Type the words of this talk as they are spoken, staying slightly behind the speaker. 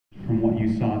from what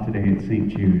you saw today at St.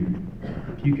 Jude,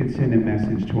 if you could send a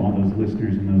message to all those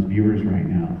listeners and those viewers right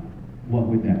now, what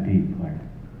would that be, Claire?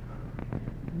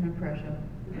 No pressure.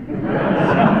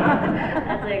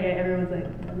 That's like everyone's like,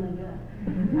 oh my god.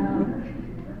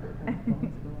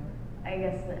 I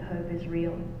guess that hope is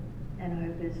real, and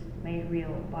hope is made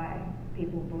real by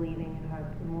people believing in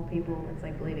hope. The more people, it's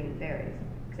like believing in fairies,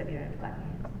 except you don't have to clap your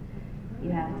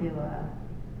hands.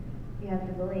 You have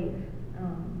to believe.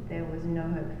 There was no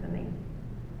hope for me,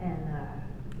 and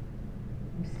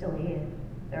I'm still here.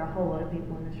 There are a whole lot of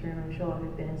people in this room, I'm sure,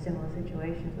 who've been in similar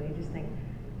situations where you just think,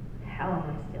 how am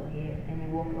I still here? And you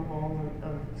walk the halls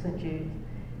of St. Jude's,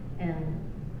 and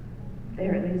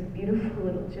there are these beautiful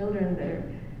little children that are,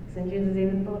 St. Jude's has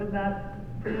even thought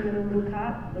about putting in a little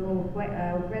cart, the little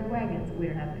red wagons that we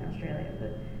don't have in Australia,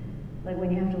 but like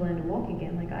when you have to learn to walk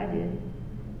again, like I did,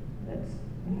 it's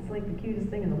like the cutest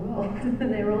thing in the world. And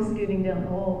they're all scooting down the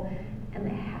hall, and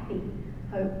they're happy.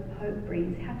 Hope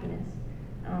breeds happiness.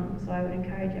 So I would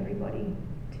encourage everybody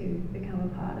to become a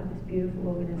part of this beautiful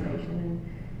organization,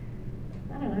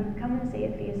 and I don't know, come and see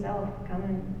it for yourself. Come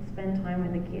and spend time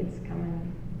with the kids. Come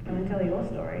and tell your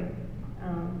story.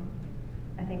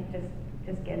 I think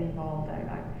just get involved.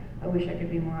 I wish I could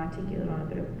be more articulate on it,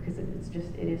 but because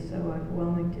it is so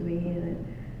overwhelming to be here that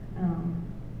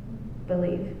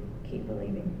believe, keep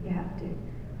believing. You have to.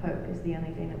 Hope is the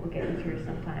only thing that will get you through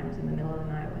sometimes in the middle of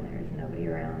the night when there is nobody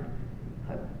around.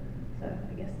 Hope. So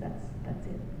I guess that's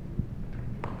it.